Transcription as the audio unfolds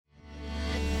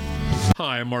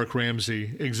Hi, I'm Mark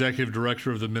Ramsey, Executive Director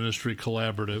of the Ministry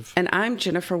Collaborative. And I'm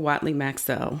Jennifer Watley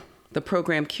Maxwell, the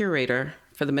Program Curator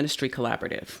for the Ministry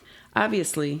Collaborative.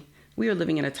 Obviously, we are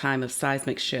living in a time of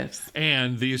seismic shifts.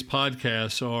 And these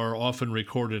podcasts are often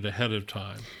recorded ahead of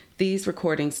time. These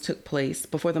recordings took place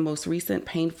before the most recent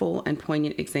painful and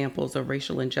poignant examples of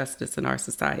racial injustice in our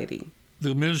society.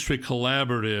 The Ministry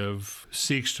Collaborative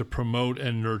seeks to promote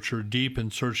and nurture deep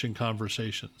and searching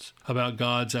conversations about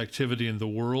God's activity in the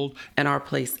world and our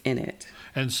place in it.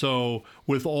 And so,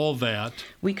 with all that,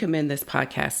 we commend this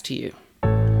podcast to you.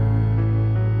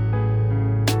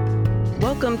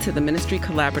 Welcome to the Ministry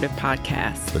Collaborative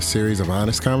Podcast, a series of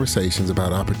honest conversations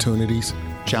about opportunities,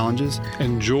 challenges,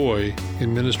 and joy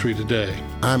in ministry today.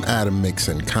 I'm Adam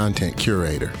Mixon, Content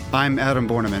Curator. I'm Adam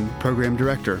Borneman, Program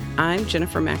Director. I'm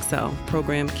Jennifer Maxwell,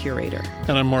 Program Curator.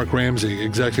 And I'm Mark Ramsey,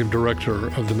 Executive Director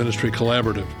of the Ministry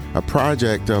Collaborative. A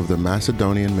project of the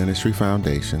Macedonian Ministry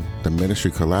Foundation, the Ministry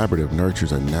Collaborative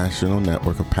nurtures a national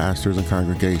network of pastors and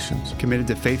congregations committed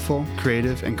to faithful,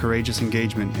 creative, and courageous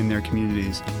engagement in their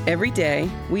communities. Every day,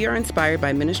 we are inspired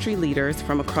by ministry leaders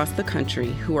from across the country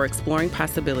who are exploring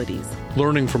possibilities,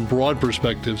 learning from broad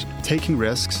perspectives, taking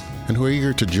risks, and who are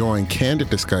eager to join candid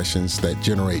discussions that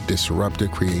generate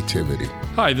disruptive creativity.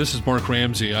 Hi, this is Mark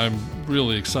Ramsey. I'm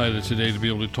really excited today to be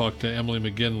able to talk to Emily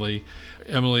McGinley.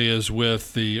 Emily is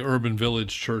with the Urban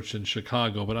Village Church in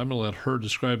Chicago, but I'm going to let her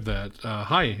describe that.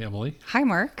 Hi, Emily. Hi,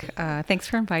 Mark. Thanks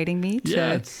for inviting me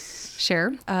to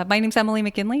share. My name's Emily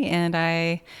McGinley, and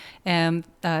I am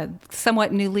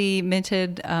somewhat newly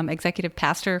minted executive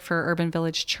pastor for Urban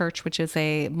Village Church, which is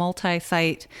a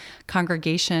multi-site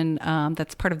congregation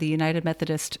that's part of the United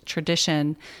Methodist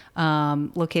tradition,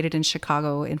 located in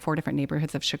Chicago, in 4 different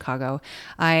neighborhoods of Chicago.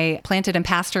 I planted and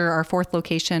pastor our 4th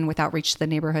location with outreach to the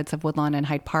neighborhoods of Woodlawn and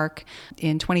Hyde Park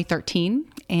in 2013,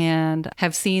 and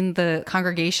have seen the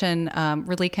congregation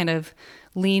really kind of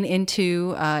lean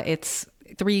into its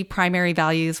 3 primary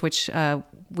values, which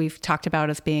we've talked about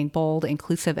as being bold,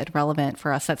 inclusive, and relevant.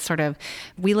 For us, that's sort of,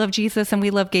 we love Jesus and we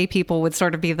love gay people would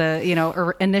sort of be the,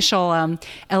 initial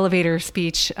elevator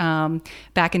speech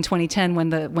back in 2010 when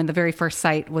the very first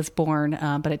site was born.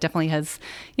 But it definitely has,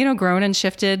 grown and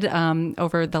shifted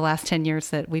over the last 10 years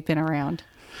that we've been around.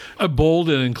 Bold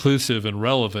and inclusive and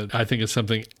relevant, I think, is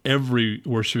something every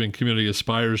worshiping community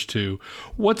aspires to.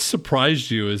 What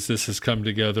surprised you as this has come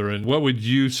together, and what would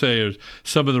you say are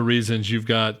some of the reasons you've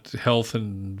got health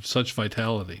and such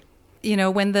vitality?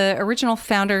 When the original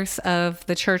founders of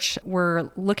the church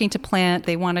were looking to plant,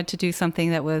 they wanted to do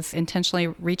something that was intentionally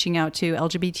reaching out to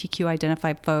LGBTQ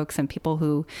identified folks and people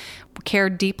who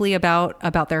cared deeply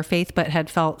about their faith, but had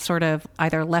felt sort of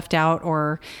either left out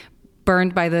or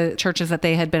burned by the churches that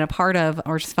they had been a part of,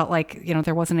 or just felt like,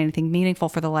 there wasn't anything meaningful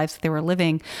for the lives that they were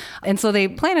living. And so they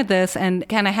planted this and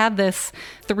kind of had this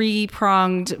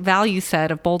 3-pronged value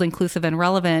set of bold, inclusive, and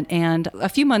relevant. And a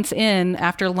few months in,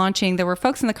 after launching, there were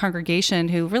folks in the congregation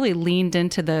who really leaned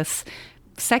into this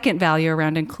second value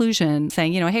around inclusion,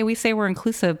 saying, hey, we say we're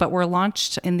inclusive, but we're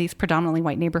launched in these predominantly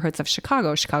white neighborhoods of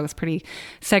Chicago. Chicago's a pretty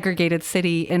segregated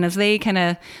city. And as they kind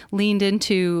of leaned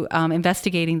into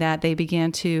investigating that, they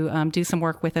began to do some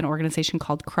work with an organization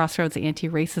called Crossroads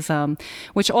Anti-Racism,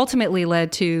 which ultimately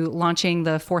led to launching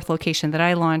the 4th location that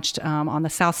I launched on the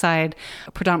South Side,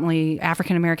 predominantly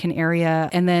African-American area.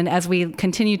 And then as we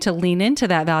continued to lean into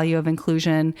that value of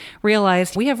inclusion,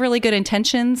 realized we have really good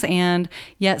intentions, and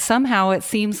yet somehow it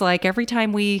seems like every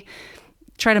time we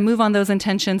try to move on those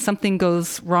intentions, something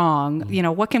goes wrong.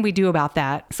 What can we do about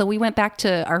that? So we went back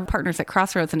to our partners at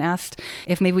Crossroads and asked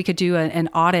if maybe we could do an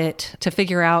audit to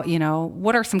figure out,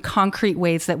 what are some concrete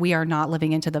ways that we are not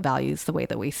living into the values the way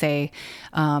that we say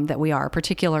that we are,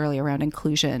 particularly around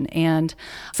inclusion. And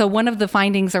so one of the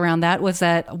findings around that was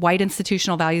that white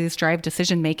institutional values drive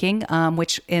decision-making,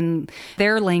 which in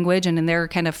their language and in their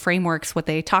kind of frameworks, what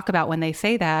they talk about when they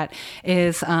say that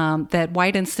is that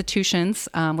white institutions,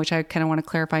 which I kind of want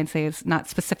to clarify and say is not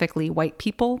specifically white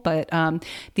people, but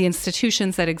the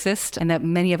institutions that exist and that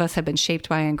many of us have been shaped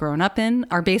by and grown up in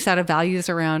are based out of values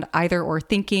around either or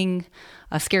thinking,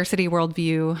 a scarcity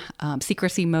worldview,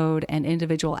 secrecy mode, and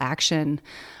individual action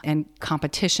and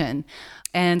competition.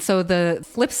 And so the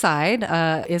flip side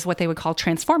is what they would call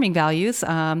transforming values,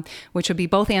 which would be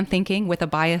both and thinking with a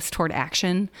bias toward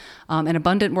action, an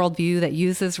abundant worldview that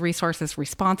uses resources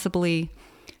responsibly,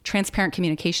 transparent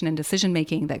communication and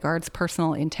decision-making that guards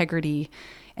personal integrity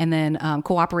and then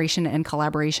cooperation and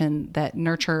collaboration that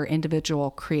nurture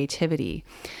individual creativity.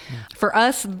 For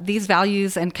us, these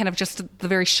values and kind of just the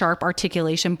very sharp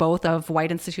articulation both of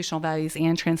white institutional values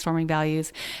and transforming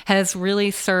values has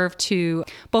really served to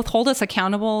both hold us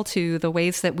accountable to the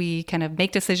ways that we kind of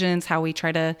make decisions, how we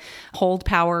try to hold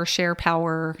power, share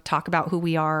power, talk about who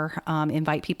we are,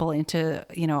 invite people into,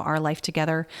 our life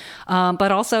together,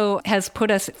 but also has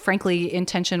put us, frankly, in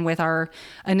tension with our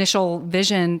initial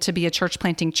vision to be a church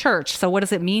planting church. So what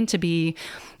does it mean to be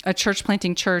a church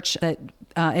planting church that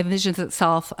envisions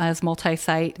itself as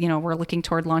multi-site? We're looking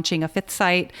toward launching a 5th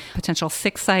site, potential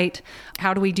 6th site.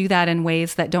 How do we do that in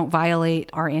ways that don't violate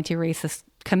our anti-racist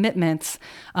commitments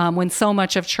when so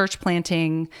much of church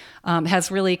planting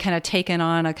has really kind of taken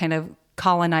on a kind of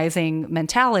colonizing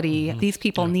mentality? Mm-hmm. These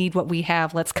people need what we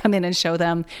have. Let's come in and show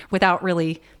them without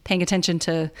really paying attention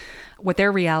to what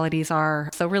their realities are.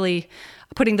 So really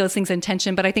putting those things in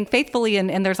tension, but I think faithfully,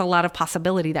 and there's a lot of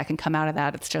possibility that can come out of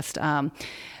that. It's just,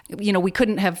 we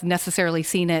couldn't have necessarily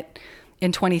seen it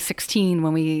in 2016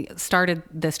 when we started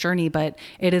this journey, but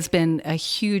it has been a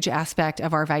huge aspect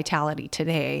of our vitality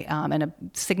today, and a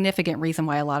significant reason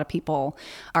why a lot of people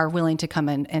are willing to come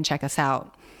in and check us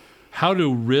out. How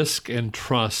do risk and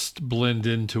trust blend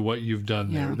into what you've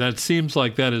done there? That seems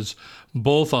like that is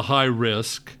both a high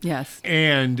risk, yes,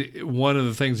 and one of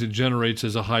the things it generates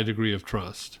is a high degree of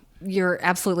trust. You're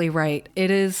absolutely right.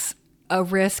 It is a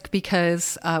risk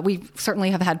because we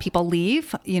certainly have had people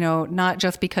leave, not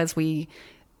just because we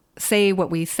say what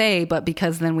we say, but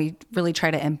because then we really try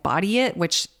to embody it,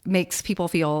 which makes people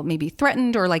feel maybe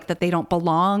threatened or like that they don't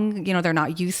belong. They're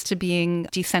not used to being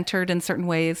decentered in certain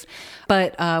ways.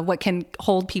 But what can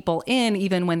hold people in,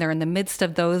 even when they're in the midst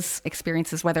of those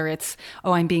experiences, whether it's,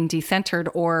 oh, I'm being decentered,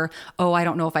 or, oh, I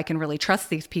don't know if I can really trust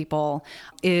these people,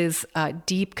 is a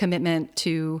deep commitment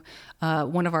to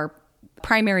one of our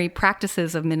primary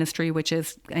practices of ministry, which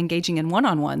is engaging in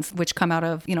one-on-ones, which come out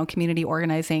of, community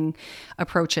organizing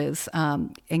approaches,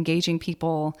 engaging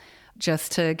people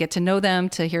just to get to know them,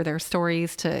 to hear their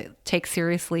stories, to take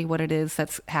seriously what it is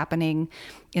that's happening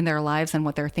in their lives and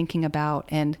what they're thinking about.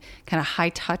 And kind of high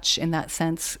touch in that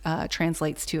sense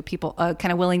translates to a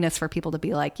kind of willingness for people to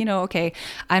be like, okay,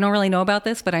 I don't really know about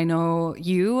this, but I know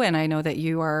you, and I know that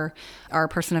you are a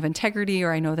person of integrity,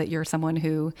 or I know that you're someone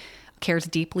who cares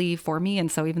deeply for me.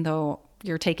 And so even though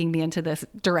you're taking me into this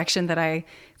direction that I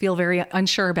feel very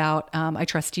unsure about, I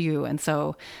trust you. And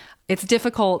so it's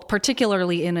difficult,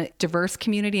 particularly in a diverse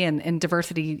community and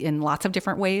diversity in lots of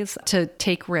different ways, to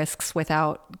take risks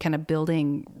without kind of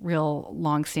building real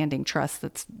long-standing trust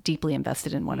that's deeply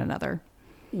invested in one another.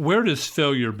 Where does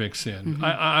failure mix in? Mm-hmm.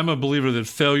 I'm a believer that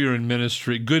failure in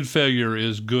ministry, good failure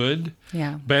is good.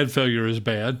 Yeah. Bad failure is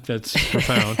bad. That's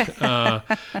profound.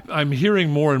 I'm hearing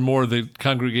more and more that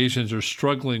congregations are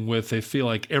struggling with, they feel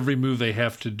like every move they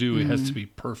have to do, it has to be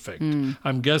perfect.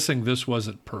 I'm guessing this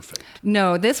wasn't perfect.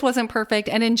 No, this wasn't perfect.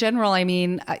 And in general, I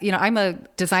mean, I'm a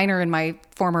designer in my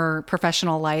former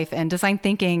professional life, and design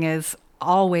thinking is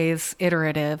always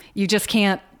iterative. You just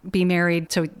can't be married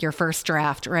to your first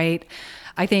draft, right?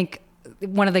 I think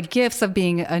one of the gifts of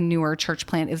being a newer church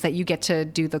plant is that you get to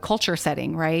do the culture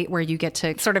setting, right? Where you get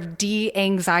to sort of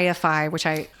de-anxiety, which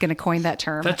I'm going to coin that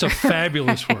term. That's a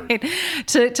fabulous word.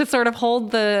 To sort of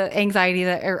hold the anxiety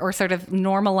that, or sort of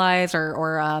normalize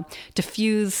or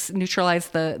diffuse, neutralize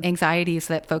the anxieties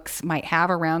that folks might have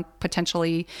around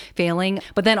potentially failing,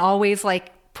 but then always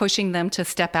pushing them to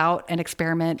step out and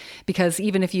experiment, because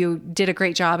even if you did a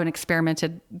great job and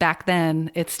experimented back then,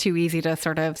 it's too easy to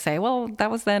sort of say, well, that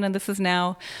was then and this is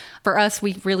now. For us,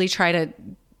 we really try to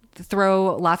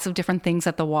throw lots of different things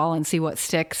at the wall and see what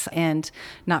sticks and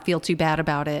not feel too bad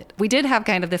about it. We did have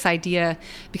kind of this idea,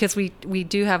 because we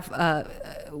do have,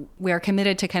 we are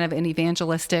committed to kind of an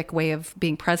evangelistic way of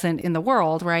being present in the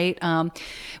world, right?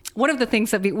 One of the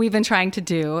things that we've been trying to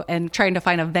do and trying to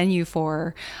find a venue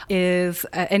for is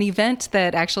an event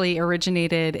that actually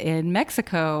originated in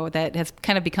Mexico that has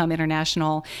kind of become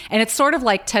international. And it's sort of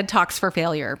like TED Talks for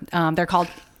Failure. They're called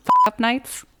F*** Up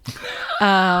Nights.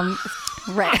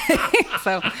 Right.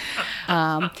 So,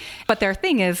 but their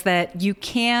thing is that you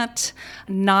can't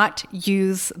not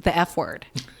use the F word.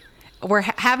 We're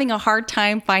having a hard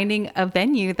time finding a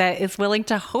venue that is willing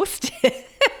to host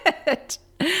it.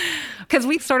 Because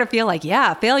we sort of feel like,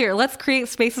 failure. Let's create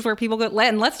spaces where people go,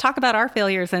 and let's talk about our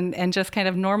failures and just kind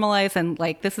of normalize. And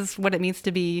this is what it means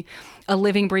to be a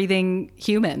living, breathing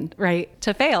human, right?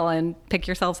 To fail and pick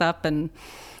yourselves up and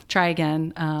try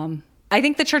again. I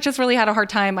think the church has really had a hard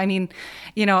time. I mean,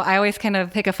 I always kind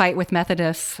of pick a fight with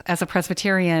Methodists as a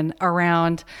Presbyterian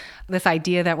around this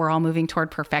idea that we're all moving toward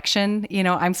perfection.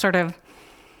 I'm sort of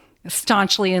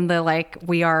staunchly in the like,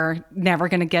 we are never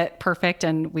going to get perfect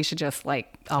and we should just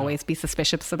like always be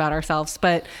suspicious about ourselves.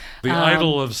 But the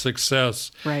idol of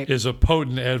success right. is a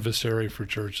potent adversary for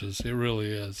churches. It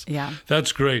really is. Yeah.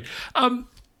 That's great.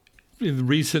 In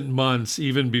recent months,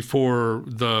 even before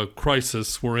the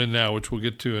crisis we're in now, which we'll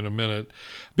get to in a minute,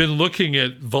 been looking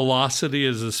at velocity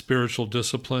as a spiritual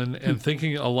discipline and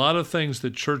thinking a lot of things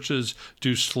that churches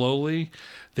do slowly,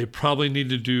 they probably need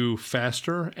to do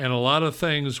faster. And a lot of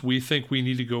things we think we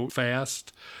need to go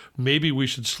fast, maybe we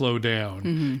should slow down.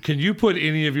 Mm-hmm. Can you put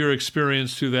any of your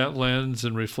experience through that lens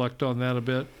and reflect on that a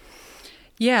bit?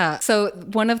 Yeah. So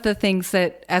one of the things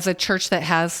that as a church that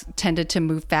has tended to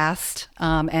move fast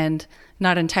and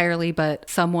not entirely, but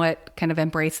somewhat kind of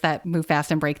embrace that move fast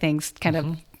and break things kind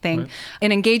of thing. Right.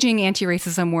 In engaging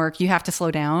anti-racism work, you have to slow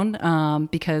down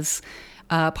because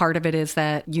part of it is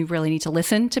that you really need to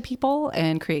listen to people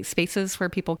and create spaces where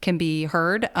people can be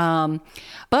heard.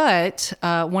 But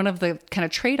one of the kind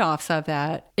of trade-offs of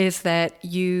that is that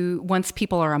once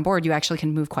people are on board, you actually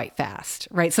can move quite fast,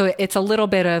 right? So it's a little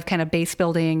bit of kind of base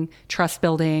building, trust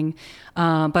building,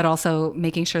 but also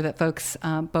making sure that folks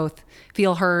both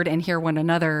feel heard and hear one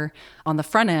another on the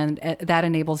front end. That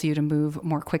enables you to move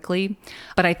more quickly.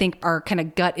 But I think our kind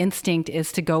of gut instinct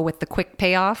is to go with the quick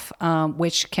payoff,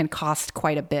 which can cost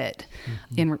quite a bit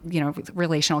in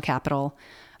relational capital.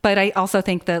 But I also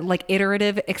think that like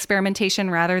iterative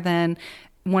experimentation rather than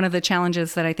one of the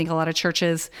challenges that I think a lot of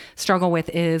churches struggle with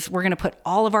is we're going to put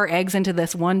all of our eggs into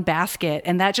this one basket,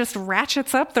 and that just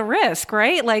ratchets up the risk,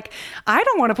 right? Like, I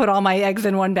don't want to put all my eggs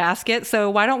in one basket. So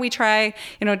why don't we try,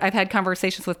 I've had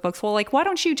conversations with folks, well, like, why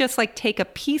don't you just like take a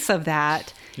piece of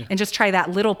that and just try that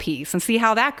little piece and see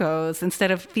how that goes instead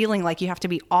of feeling like you have to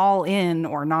be all in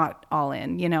or not all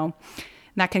in, And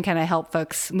that can kind of help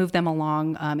folks move them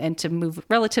along and to move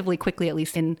relatively quickly, at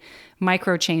least in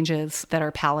micro changes that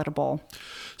are palatable.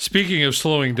 Speaking of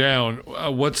slowing down,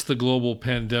 what's the global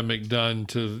pandemic done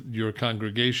to your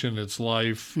congregation, its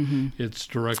life, its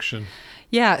direction?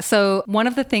 Yeah, so one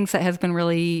of the things that has been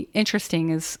really interesting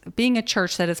is being a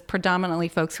church that is predominantly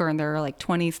folks who are in their like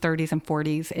 20s, 30s, and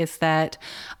 40s is that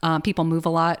people move a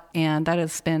lot. And that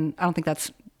has been, I don't think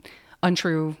that's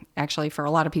untrue actually for a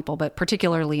lot of people, but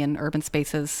particularly in urban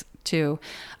spaces too.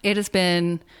 It has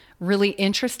been really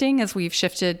interesting as we've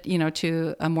shifted,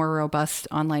 to a more robust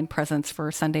online presence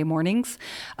for Sunday mornings,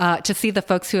 to see the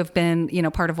folks who have been,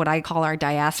 part of what I call our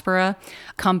diaspora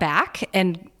come back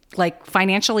and like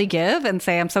financially give and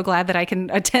say, I'm so glad that I can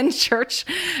attend church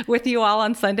with you all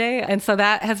on Sunday. And so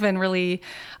that has been really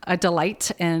a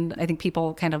delight. And I think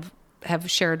people kind of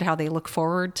have shared how they look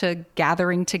forward to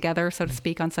gathering together, so to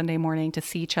speak, on Sunday morning to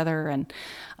see each other and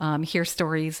hear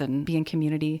stories and be in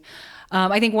community.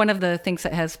 I think one of the things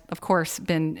that has, of course,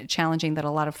 been challenging that a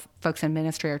lot of folks in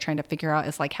ministry are trying to figure out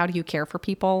is like, how do you care for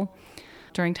people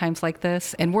during times like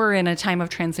this? And we're in a time of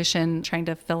transition, trying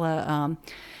to fill a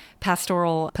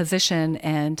pastoral position,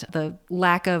 and the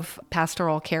lack of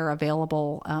pastoral care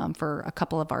available for a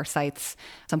couple of our sites.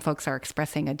 Some folks are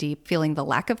expressing a deep feeling the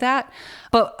lack of that.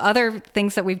 But other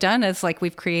things that we've done is like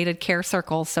we've created care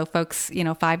circles. So folks,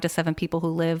 5 to 7 people who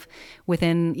live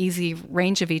within easy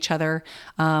range of each other,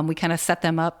 we kind of set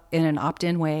them up in an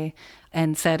opt-in way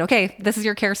and said, okay, this is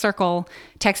your care circle.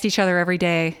 Text each other every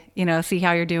day, see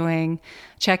how you're doing,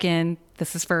 check in.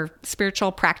 This is for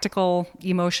spiritual, practical,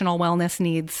 emotional wellness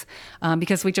needs,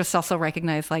 because we just also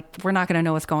recognize like we're not going to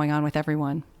know what's going on with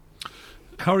everyone.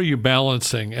 How are you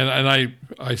balancing? And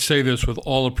I say this with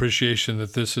all appreciation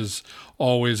that this is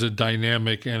always a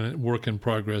dynamic and a work in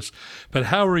progress. But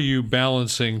how are you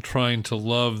balancing trying to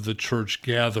love the church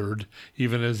gathered,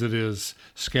 even as it is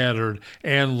scattered,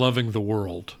 and loving the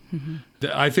world? Mm-hmm.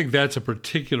 I think that's a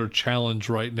particular challenge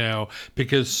right now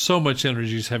because so much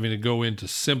energy is having to go into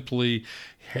simply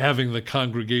having the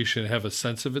congregation have a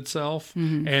sense of itself,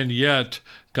 and yet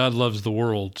God loves the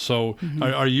world. So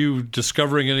are you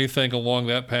discovering anything along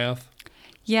that path?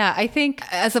 Yeah, I think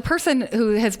as a person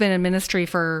who has been in ministry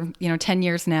for, 10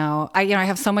 years now, I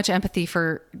have so much empathy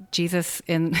for Jesus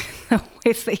in the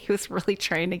ways that he was really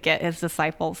trying to get his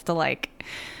disciples to like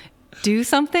do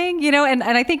something, and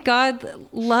I think God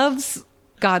loves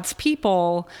God's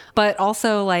people, but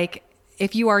also like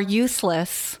if you are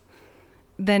useless,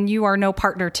 then you are no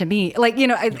partner to me. Like,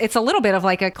 it's a little bit of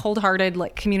like a cold-hearted,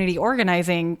 like community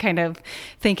organizing kind of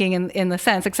thinking in the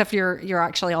sense, except you're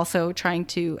actually also trying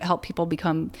to help people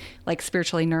become like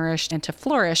spiritually nourished and to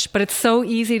flourish. But it's so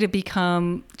easy to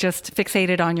become just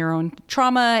fixated on your own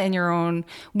trauma and your own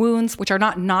wounds, which are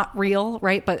not real,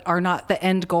 right? But are not the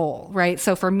end goal, right?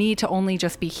 So for me to only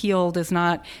just be healed is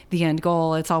not the end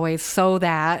goal. It's always so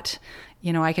that,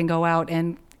 I can go out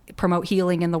and promote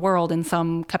healing in the world in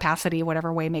some capacity,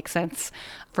 whatever way makes sense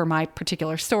for my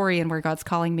particular story and where God's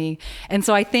calling me. And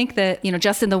so I think that,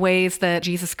 just in the ways that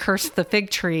Jesus cursed the fig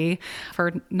tree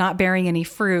for not bearing any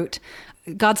fruit,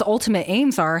 God's ultimate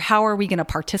aims are, how are we going to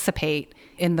participate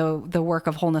in the work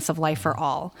of wholeness of life for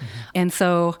all? Mm-hmm. And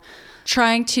so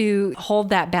trying to hold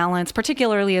that balance,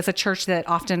 particularly as a church that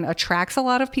often attracts a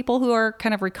lot of people who are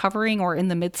kind of recovering or in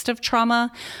the midst of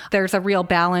trauma, there's a real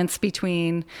balance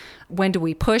between when do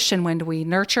we push and when do we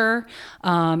nurture.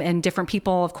 And different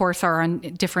people, of course, are on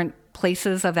different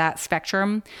places of that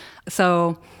spectrum.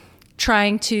 So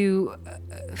trying to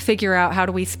figure out how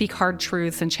do we speak hard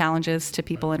truths and challenges to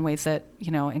people in ways that,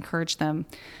 encourage them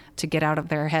to get out of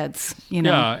their heads,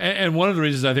 Yeah, and one of the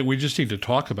reasons I think we just need to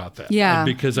talk about that. Yeah.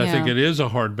 Because I think it is a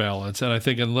hard balance. And I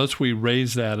think unless we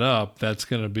raise that up, that's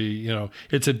going to be,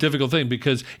 it's a difficult thing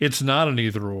because it's not an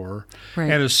either or. Right.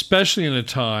 And especially in a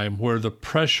time where the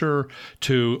pressure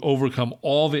to overcome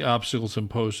all the obstacles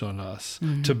imposed on us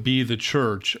to be the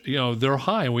church, they're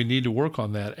high and we need to work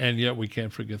on that. And yet we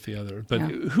can't forget the other. But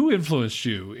who influenced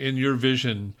you in your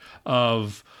vision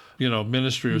of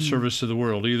ministry or service to the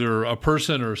world, either a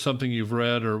person or something you've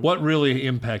read, or what really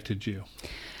impacted you?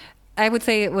 I would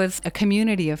say it was a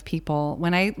community of people.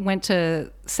 When I went to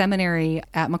seminary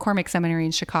at McCormick Seminary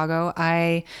in Chicago,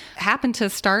 I happened to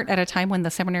start at a time when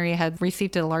the seminary had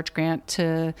received a large grant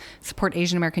to support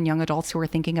Asian American young adults who were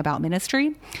thinking about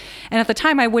ministry. And at the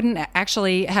time, I wouldn't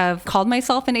actually have called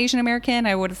myself an Asian American.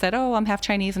 I would have said, I'm half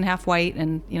Chinese and half white,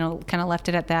 and, kind of left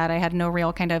it at that. I had no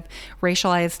real kind of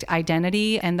racialized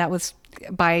identity, and that was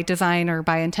by design or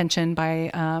by intention by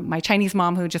my Chinese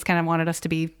mom, who just kind of wanted us to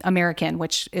be American,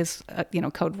 which is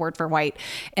code word for white.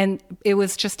 And it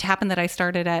was just happened that I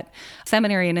started at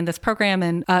seminary and in this program,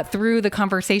 and through the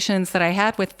conversations that I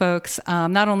had with folks,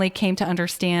 not only came to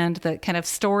understand the kind of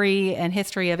story and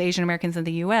history of Asian Americans in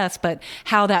the U.S., but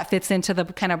how that fits into the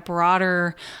kind of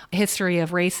broader history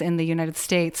of race in the United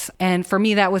States. And for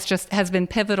me, that has been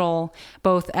pivotal,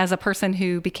 both as a person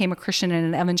who became a Christian in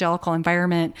an evangelical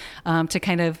environment, to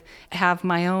kind of have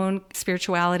my own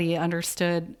spirituality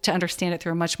understood, to understand it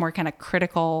through a much more kind of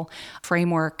critical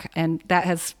framework. And that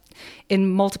has,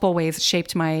 in multiple ways,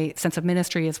 shaped my sense of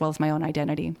ministry as well as my own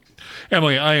identity.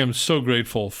 Emily, I am so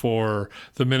grateful for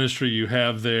the ministry you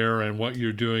have there and what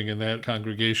you're doing in that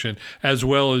congregation, as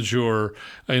well as your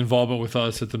involvement with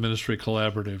us at the Ministry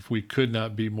Collaborative. We could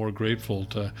not be more grateful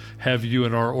to have you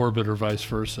in our orbit or vice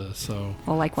versa. So,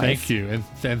 well, likewise. Thank you. And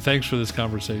thanks for this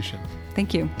conversation.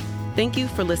 Thank you. Thank you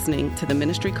for listening to the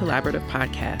Ministry Collaborative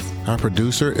podcast. Our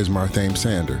producer is Marthame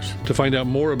Sanders. To find out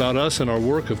more about us and our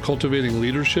work of cultivating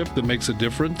leadership that makes a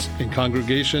difference in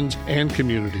congregations and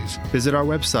communities, visit our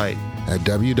website at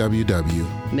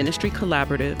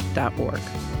www.ministrycollaborative.org.